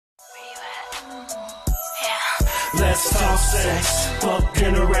Let's talk sex, fuck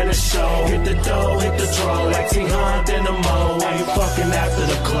dinner and a show. Hit the dough, hit the draw, like T-Hunt in the mo. Ain't fucking after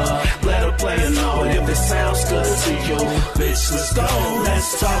the club, let a player know it if it sounds good to you. Bitch, let's go.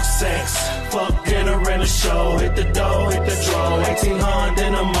 Let's talk sex, fuck dinner and a show. Hit the dough, hit the draw, like T-Hunt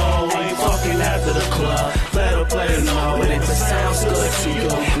in the mo. Ain't fucking after the club, let a player know it if it sounds good to you.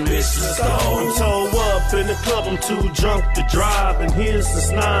 Bitch, let's go. I'm told up in the club, I'm too drunk to drive, and here's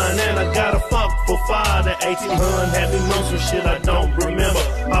since 9, and I gotta fuck for 5. The 1800 had me on some shit I don't remember.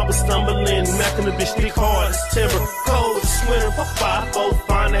 I was stumbling, macking the bitch thick hard as timber. Cold as winter for 5'4",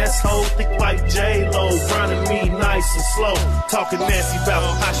 fine ass hoe, thick like J-Lo, grinding me nice and slow. Talking nasty about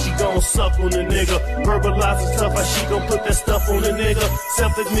how she gon' suck on the nigga. Verbalizing stuff, how she gon' put that stuff on the nigga.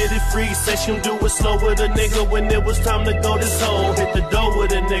 Self-admitted free, say she gon' do it slow with a nigga. When it was time to go this hoe, hit the door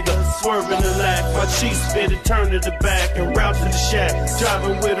with a nigga. Swerving the lack, my cheeks fitted, turn to the back and route to the shack.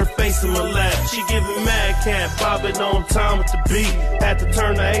 Driving with her face in my lap, she giving mad cat, bobbing on time with the beat. Had to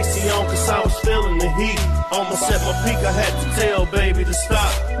turn the AC on cause I was feeling the heat. Almost at my peak, I had to tell baby to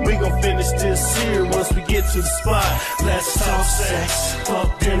stop. We gon' finish this here once we get to the spot. Let's talk sex,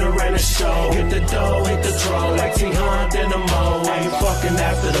 fuck dinner and a show. Hit the dough, hit the draw, like T-Hunt in the mo. Ain't fucking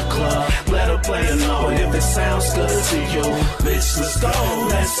after the club, let a player know it if it sounds good to you. Bitch, let's go.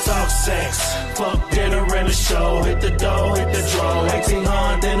 Let's talk sex, fuck dinner and a show. Hit the dough, hit the draw, like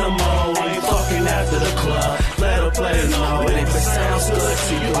T-Hunt in the mo. Ain't fucking after the club, let a player know it if it sounds good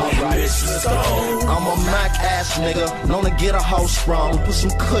to you. Bitch, let's go. I'm a Mac ass nigga, known to get a hoe sprung. Put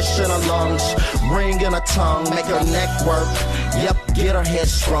some kush in her lungs, ring in her tongue, make her neck work. Yep, get her head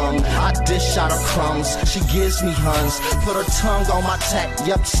strung. I dish out her crumbs, she gives me huns. Put her tongue on my tack,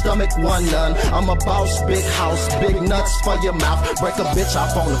 yep, stomach one none. I'm a boss, big house, big nuts for your mouth. Break a bitch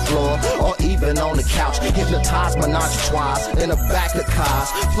off on the floor, or even on the couch. Hypnotize menage a trois in the back of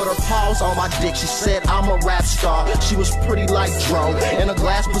cars. Put her paws on my dick, she said I'm a rap star. She was pretty like Dro, in a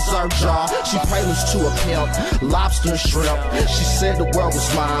glass preserve jar. She preludes to a pimp, lobster and shrimp. She said the world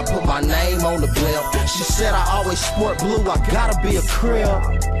was mine, put my name on the blimp. She said I always sport blue, I gotta be a crib.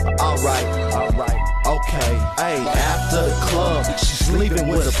 Alright, okay. Hey, after the club, she's leaving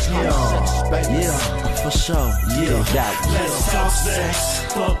with a pimp. Yeah, for sure. Yeah, let's talk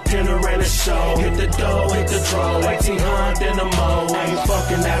sex, fuck dinner and a show. Hit the dough, hit the draw, like T-Hunt in the mo. Ain't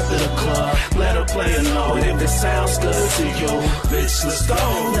fucking after the club, let a player know it if it sounds good to you. Bitch, let's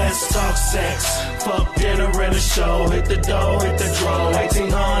go. Let's talk sex, fuck dinner and a show. Hit the dough, hit the draw, like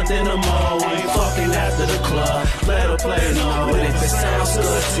T-Hunt in the mo. Ain't fucking after the club, let a player know it if it sounds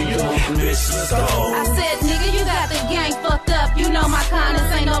good to you. Bitch, let's go. I said, nigga, you got the gang fucked up. You know my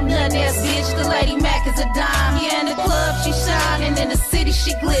kindness ain't no nut ass bitch. The Lady Mac is a dime. Here in the club she shining, in the city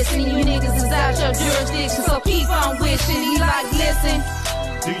she glistening. You niggas is out your jurisdiction, so keep on wishing. He like, listen.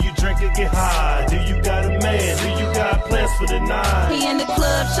 Do you drink or get high? Do you got a man? Do you got plans for the night? He in the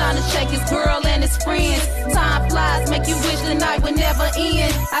club trying to shake his girl and his friends. Time flies, make you wish the night would never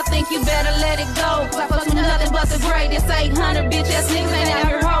end. I think you better let it go, cause I fuck with nothing but the greatest. 800 bitch ass niggas ain't out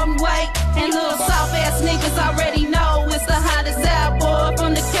here holding weight. And little soft ass niggas already know it's the hottest out, boy,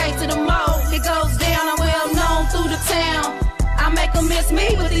 from the K to the Mo. It goes down, I'm well known through the town. I make them miss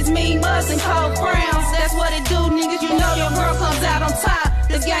me with these mean mugs and cold frowns. That's what it do, niggas, you know your girl comes out on top.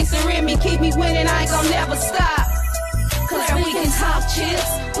 The gangster in me keep me winning, I ain't gon' never stop. Cause we can talk chips,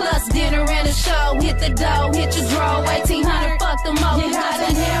 plus dinner and a show. Hit the dough, hit your draw, 1800, fuck the mo. You got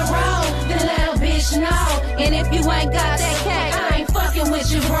the hair roll, then let a bitch know. And if you ain't got that cake, I ain't fucking with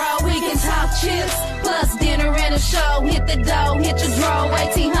you, bro. We can talk chips, plus dinner and a show. Hit the dough, hit your draw,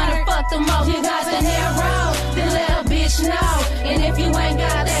 1800, fuck the mo. You got the hair roll, then let a bitch know. And if you ain't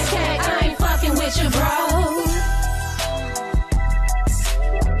got that cake, I ain't fucking with you, bro.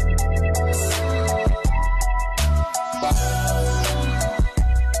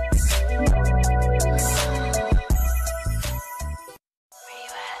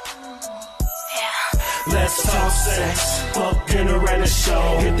 Let's talk sex, fuck dinner and a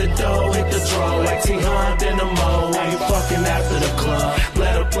show. Hit the dough, hit the draw, like T-Hunt in the mo. Ain't fucking after the club,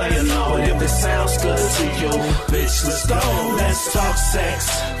 let a player know it if it sounds good to you. Bitch, let's go. Let's talk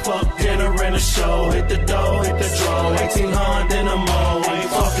sex, fuck dinner and a show. Hit the dough, hit the draw, like T-Hunt in the mo. Ain't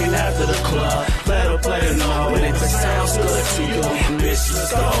fucking after the club, let a player know it if it sounds good to you. Bitch,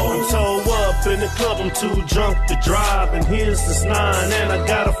 let's go. I'm told up in the club, I'm too drunk to drive, and here's since 9, and I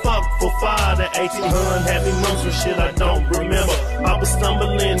gotta fuck for 5. The 1800 had me on some shit I don't remember. I was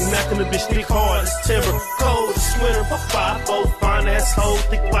stumbling, macking the bitch thick hard as timber. Cold as winter for 5'4", fine ass hoe,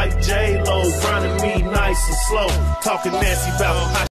 thick like J-Lo, grinding me nice and slow. Talking nasty about how